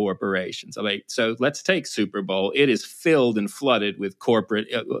big corporations? So let's take Super Bowl. It is filled and flooded with corporate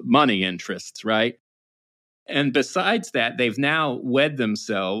money interests, right? And besides that, they've now wed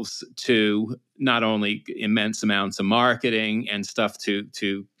themselves to not only immense amounts of marketing and stuff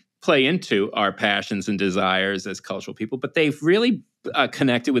to play into our passions and desires as cultural people, but they've really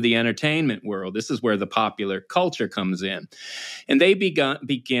connected with the entertainment world. This is where the popular culture comes in. And they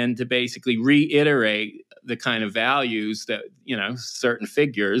begin to basically reiterate the kind of values that, certain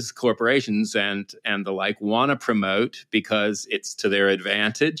figures, corporations and the like want to promote because it's to their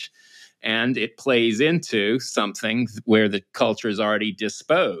advantage. And it plays into something where the culture is already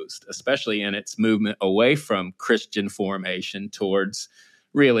disposed, especially in its movement away from Christian formation towards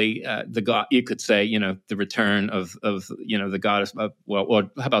really the God. You could say, the return of the goddess. Or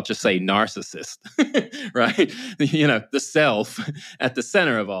how about just say narcissist, right? The self at the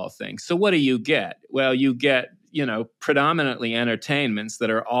center of all things. So what do you get? Well, you get predominantly entertainments that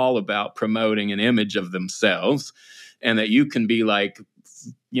are all about promoting an image of themselves, and that you can be like,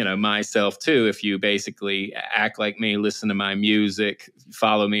 myself too, if you basically act like me, listen to my music,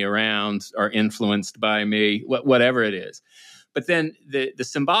 follow me around, are influenced by me, whatever it is. But then the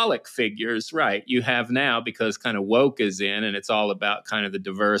symbolic figures, right, you have now, because kind of woke is in, and it's all about kind of the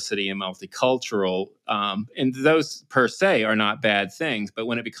diversity and multicultural, and those per se are not bad things. But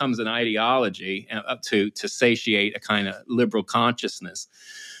when it becomes an ideology to satiate a kind of liberal consciousness,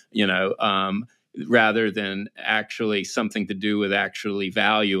 rather than actually something to do with actually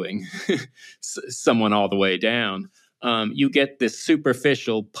valuing someone all the way down, you get this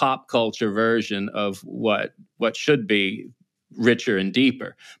superficial pop culture version of what should be richer and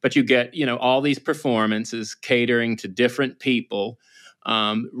deeper. But you get, all these performances catering to different people,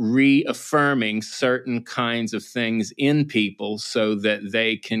 reaffirming certain kinds of things in people so that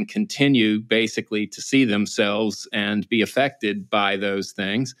they can continue basically to see themselves and be affected by those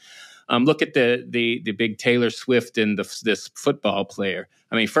things. Look at the big Taylor Swift and this football player.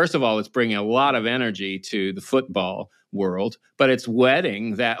 I mean, first of all, it's bringing a lot of energy to the football world, but it's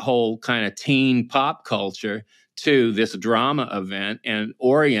wedding that whole kind of teen pop culture to this drama event and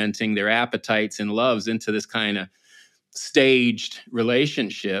orienting their appetites and loves into this kind of staged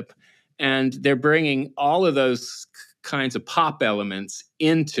relationship. And they're bringing all of those kinds of pop elements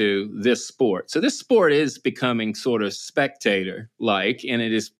into this sport. So this sport is becoming sort of spectator-like, and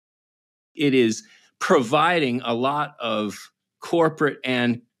it is providing a lot of corporate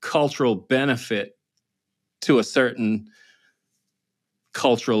and cultural benefit to a certain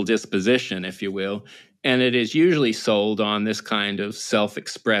cultural disposition, if you will. And it is usually sold on this kind of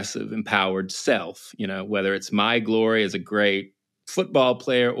self-expressive, empowered self, whether it's my glory as a great football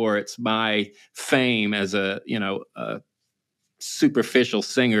player or it's my fame as a superficial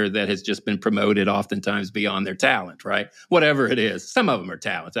singer that has just been promoted oftentimes beyond their talent, right? Whatever it is. Some of them are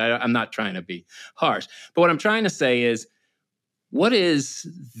talents. I'm not trying to be harsh. But what I'm trying to say is, what is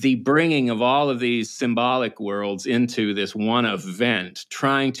the bringing of all of these symbolic worlds into this one event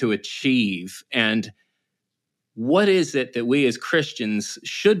trying to achieve? And what is it that we as Christians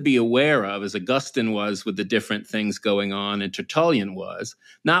should be aware of, as Augustine was with the different things going on and Tertullian was,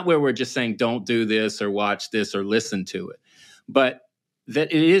 not where we're just saying don't do this or watch this or listen to it, but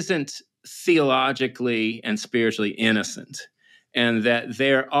that it isn't theologically and spiritually innocent, and that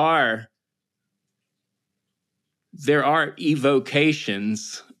there are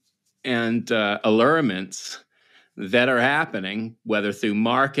evocations allurements that are happening, whether through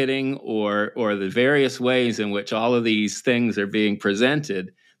marketing or the various ways in which all of these things are being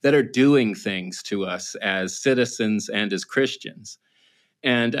presented, that are doing things to us as citizens and as Christians.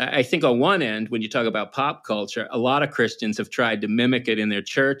 And I think on one end, when you talk about pop culture, a lot of Christians have tried to mimic it in their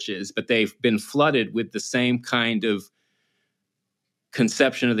churches, but they've been flooded with the same kind of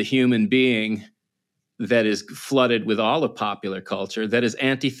conception of the human being that is flooded with all of popular culture, that is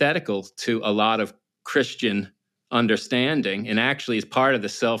antithetical to a lot of Christian understanding and actually is part of the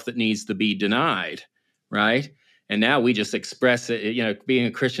self that needs to be denied, right? And now we just express it. Being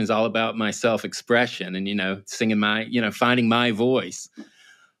a Christian is all about my self-expression and, singing my, finding my voice.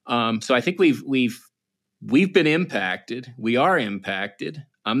 So I think we've been impacted. We are impacted.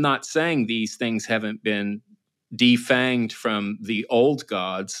 I'm not saying these things haven't been defanged from the old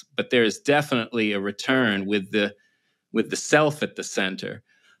gods, but there is definitely a return with the self at the center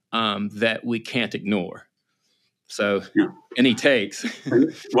that we can't ignore. So, any takes?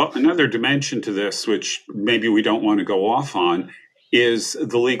 Well, another dimension to this, which maybe we don't want to go off on, is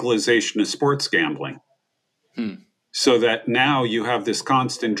the legalization of sports gambling. So that now you have this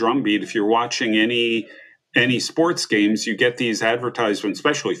constant drumbeat. If you're watching any sports games, you get these advertisements,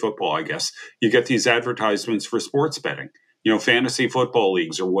 especially football, I guess. You get these advertisements for sports betting, fantasy football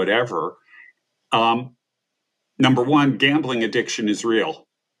leagues or whatever. Number one, gambling addiction is real.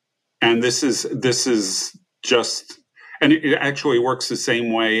 And this is just, and it actually works the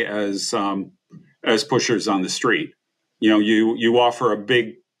same way as pushers on the street. You offer a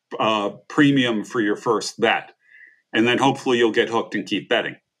big premium for your first bet, and then hopefully you'll get hooked and keep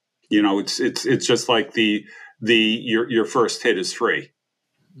betting. It's just like your first hit is free.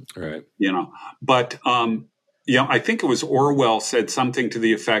 Right. But I think it was Orwell said something to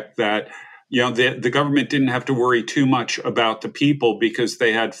the effect that the government didn't have to worry too much about the people because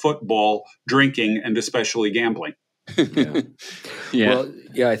they had football, drinking, and especially gambling. Yeah. Well,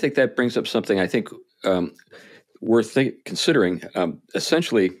 I think that brings up something I think worth considering.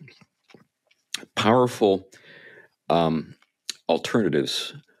 Essentially, powerful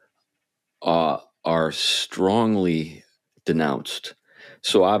alternatives are strongly denounced.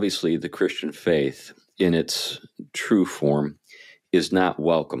 So obviously, the Christian faith in its true form is not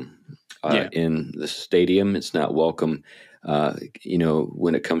welcome. In the stadium, it's not welcome.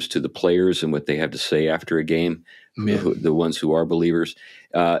 When it comes to the players and what they have to say after a game, the ones who are believers,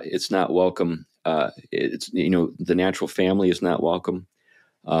 it's not welcome. It's the natural family is not welcome.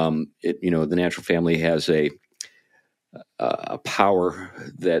 The natural family has a power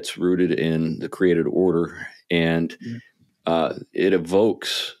that's rooted in the created order, and it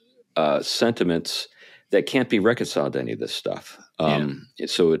evokes sentiments that can't be reconciled to any of this stuff.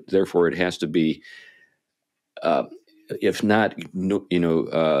 So therefore, it has to be, if not,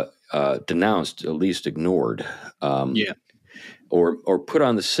 denounced, at least ignored, or put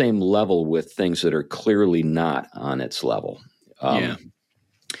on the same level with things that are clearly not on its level.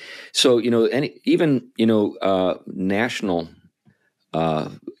 So even national,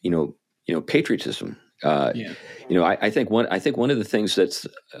 patriotism. I think one of the things that's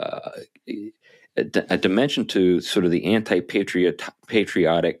a dimension to sort of the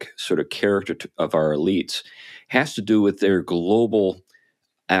patriotic sort of character of our elites has to do with their global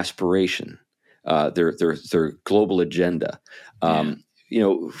aspiration, their global agenda.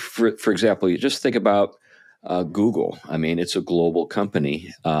 For example, you just think about Google. I mean, it's a global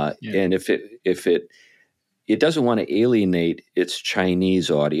company, and if it doesn't want to alienate its Chinese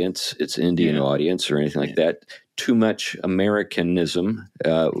audience, its Indian audience, or anything like that. Too much Americanism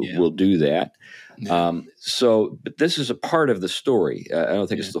will do that. But this is a part of the story. I don't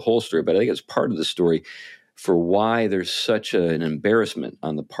think it's the whole story, but I think it's part of the story for why there's such an embarrassment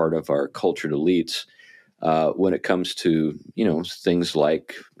on the part of our cultured elites when it comes to things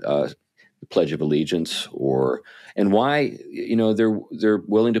like the Pledge of Allegiance, and why they're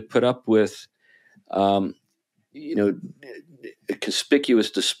willing to put up with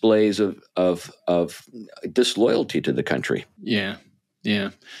conspicuous displays of disloyalty to the country. Yeah.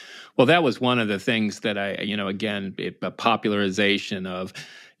 Well, that was one of the things that a popularization of,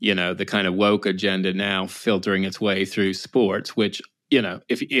 the kind of woke agenda now filtering its way through sports, which,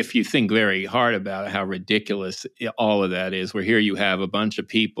 if you think very hard about how ridiculous all of that is, where here you have a bunch of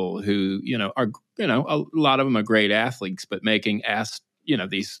people who, are, a lot of them are great athletes, but making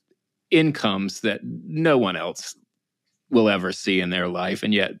these incomes that no one else will ever see in their life,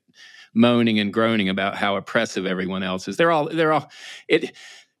 and yet moaning and groaning about how oppressive everyone else is. It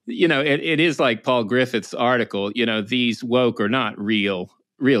is like Paul Griffith's article, these woke are not real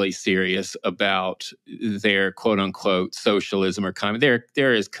really serious about their quote unquote socialism or communism.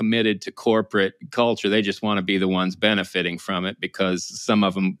 They're as committed to corporate culture. They just want to be the ones benefiting from it because some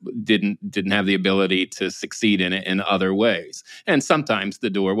of them didn't have the ability to succeed in it in other ways. And sometimes the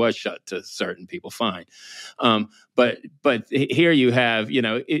door was shut to certain people. Fine. But here you have,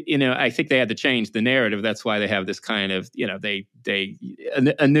 I think they had to change the narrative. That's why they have this kind of,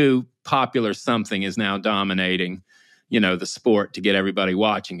 a new popular something is now dominating, the sport to get everybody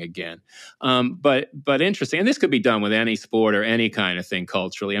watching again. But interesting. And this could be done with any sport or any kind of thing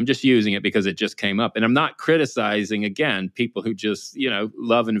culturally. I'm just using it because it just came up. And I'm not criticizing, again, people who just,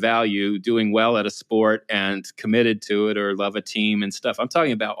 love and value doing well at a sport and committed to it or love a team and stuff. I'm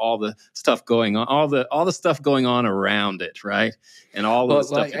talking about all the stuff going on, all the stuff going on around it, right? And all the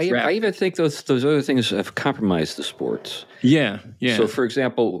stuff. I even think those other things have compromised the sports. Yeah. So, for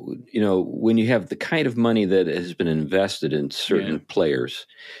example, when you have the kind of money that has been invested in certain players,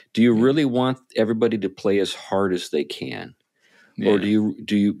 do you really want everybody to play as hard as they can, or do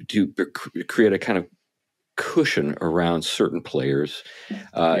you create a kind of cushion around certain players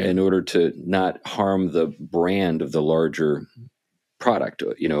in order to not harm the brand of the larger product?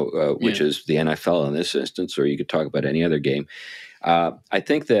 Which is the NFL in this instance, or you could talk about any other game. I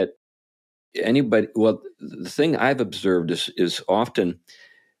think that the thing I've observed is often,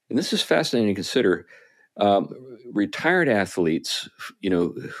 and this is fascinating to consider, retired athletes,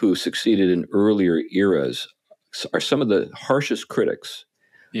 who succeeded in earlier eras are some of the harshest critics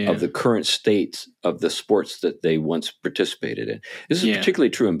of the current state of the sports that they once participated in. This is particularly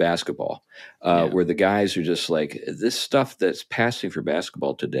true in basketball, where the guys are just like, this stuff that's passing for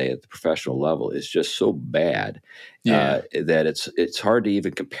basketball today at the professional level is just so bad that it's hard to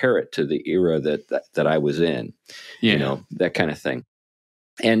even compare it to the era that I was in, that kind of thing.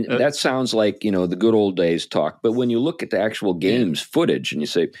 And that sounds like, the good old days talk. But when you look at the actual game's footage and you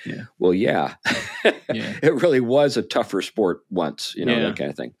say, well, it really was a tougher sport once, that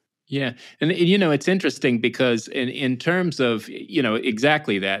kind of thing. Yeah. And, it's interesting because in terms of,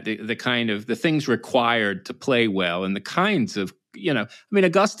 exactly that, the kind of the things required to play well and the kinds of,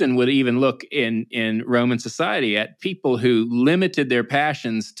 Augustine would even look in Roman society at people who limited their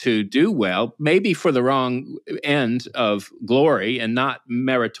passions to do well, maybe for the wrong end of glory and not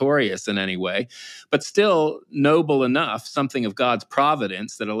meritorious in any way, but still noble enough, something of God's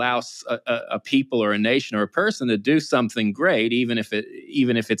providence that allows a people or a nation or a person to do something great, even if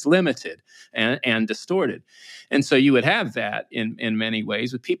it's limited and distorted. And so you would have that in many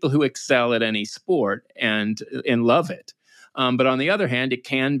ways with people who excel at any sport and love it. But on the other hand, it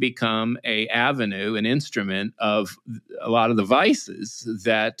can become an instrument of a lot of the vices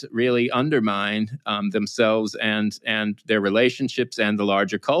that really undermine themselves and their relationships and the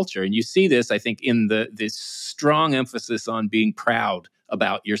larger culture. And you see this, I think, in this strong emphasis on being proud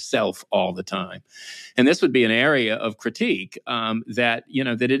about yourself all the time. And this would be an area of critique that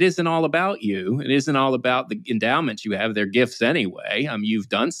it isn't all about you. It isn't all about the endowments you have. They're gifts anyway. You've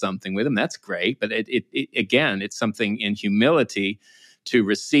done something with them. That's great. But it's something in humility to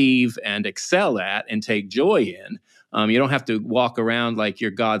receive and excel at and take joy in. You don't have to walk around like you're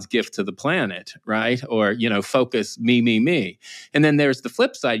God's gift to the planet, right? Or, focus me. And then there's the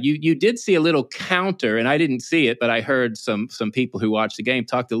flip side. You did see a little counter, and I didn't see it, but I heard some people who watched the game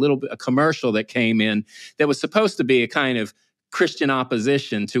talked a commercial that came in that was supposed to be a kind of Christian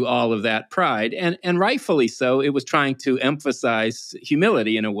opposition to all of that pride. And rightfully so. It was trying to emphasize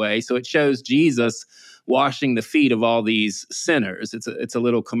humility in a way. So it shows Jesus washing the feet of all these sinners. It's a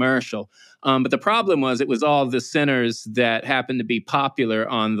little commercial. But the problem was it was all the sinners that happened to be popular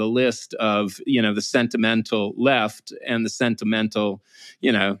on the list of, the sentimental left and the sentimental,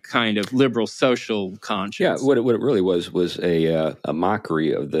 kind of liberal social conscience. Yeah, what it really was a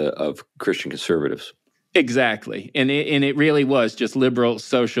mockery of Christian conservatives. Exactly. And it really was just liberal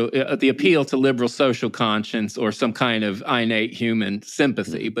social, the appeal to liberal social conscience or some kind of innate human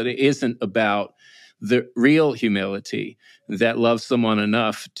sympathy. But it isn't about the real humility that loves someone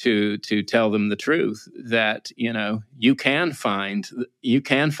enough to tell them the truth that, you can find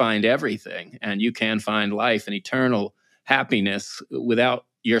everything and you can find life and eternal happiness without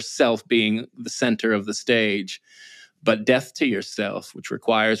yourself being the center of the stage. But death to yourself, which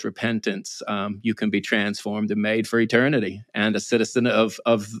requires repentance, you can be transformed and made for eternity and a citizen of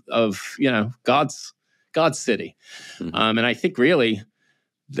God's city. Mm-hmm. And I think really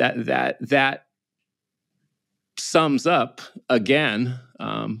that sums up again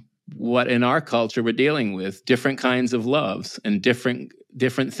what in our culture we're dealing with: different kinds of loves and different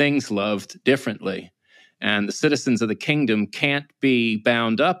things loved differently. And the citizens of the kingdom can't be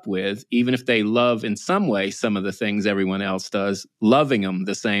bound up with, even if they love in some way some of the things everyone else does, loving them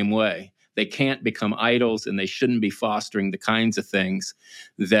the same way. They can't become idols, and they shouldn't be fostering the kinds of things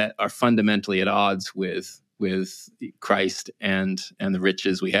that are fundamentally at odds with Christ and the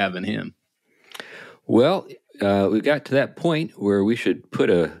riches we have in him. Well, we got to that point where we should put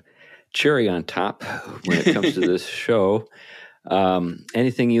a cherry on top when it comes to this show.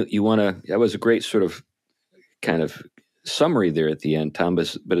 Anything you want to? That was a great sort of kind of summary there at the end, Tom.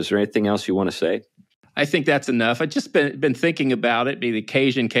 But is there anything else you want to say? I think that's enough. I've just been thinking about it. The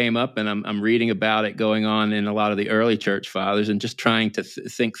occasion came up, and I'm reading about it going on in a lot of the early church fathers, and just trying to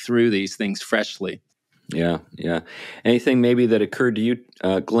think through these things freshly. Yeah. Anything maybe that occurred to you,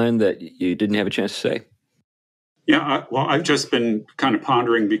 Glenn, that you didn't have a chance to say? Yeah, I've just been kind of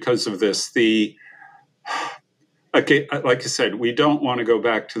pondering because of this. Okay, like I said, we don't want to go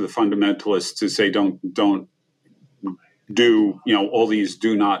back to the fundamentalists to say don't do, all these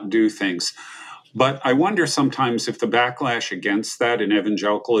do not do things. But I wonder sometimes if the backlash against that in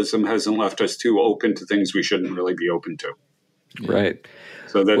evangelicalism hasn't left us too open to things we shouldn't really be open to. Right.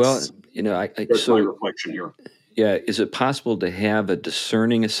 So that's that's my reflection here. Yeah, is it possible to have a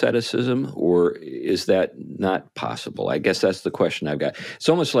discerning asceticism, or is that not possible? I guess that's the question I've got. It's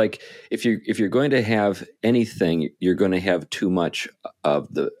almost like if you're going to have anything, you're going to have too much of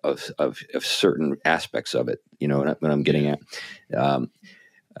certain aspects of it. You know what I'm getting at?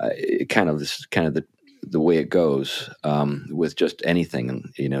 Kind of the way it goes with just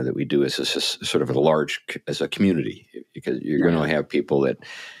anything that we do as a sort of as a community, because you're going to have people that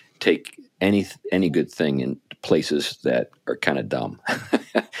take any good thing in places that are kind of dumb.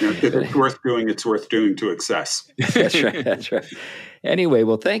 If it's worth doing, it's worth doing to excess. That's right. Anyway,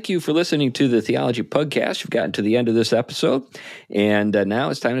 well, thank you for listening to the Theology Podcast. You've gotten to the end of this episode, and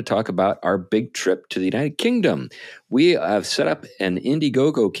now it's time to talk about our big trip to the United Kingdom. We have set up an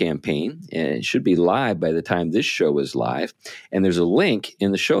Indiegogo campaign, and it should be live by the time this show is live, and there's a link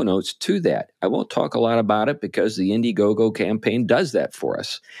in the show notes to that. I won't talk a lot about it because the Indiegogo campaign does that for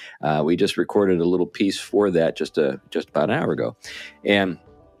us. We just recorded a little piece for that just about an hour ago, and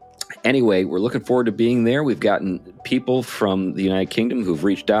anyway, we're looking forward to being there. We've gotten people from the United Kingdom who've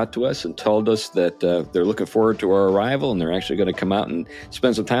reached out to us and told us that they're looking forward to our arrival, and they're actually going to come out and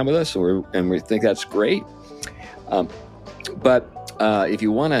spend some time with us, and we think that's great. But if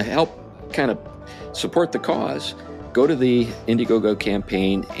you want to help kind of support the cause, go to the Indiegogo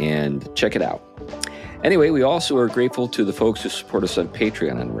campaign and check it out. Anyway, we also are grateful to the folks who support us on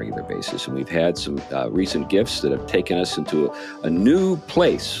Patreon on a regular basis, and we've had some recent gifts that have taken us into a new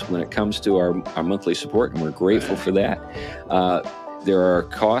place when it comes to our monthly support, and we're grateful for that. There are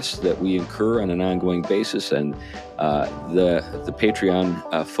costs that we incur on an ongoing basis, and the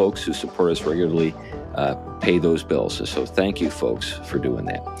Patreon folks who support us regularly pay those bills. So thank you, folks, for doing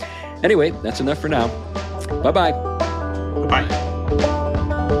that. Anyway, that's enough for now. Bye-bye. Bye.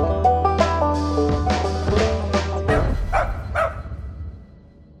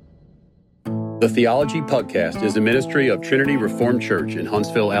 The Theology Podcast is a ministry of Trinity Reformed Church in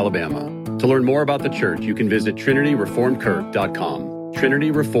Huntsville, Alabama. To learn more about the church, you can visit trinityreformedkirk.com.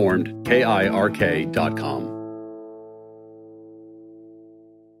 trinityreformedkirk.com.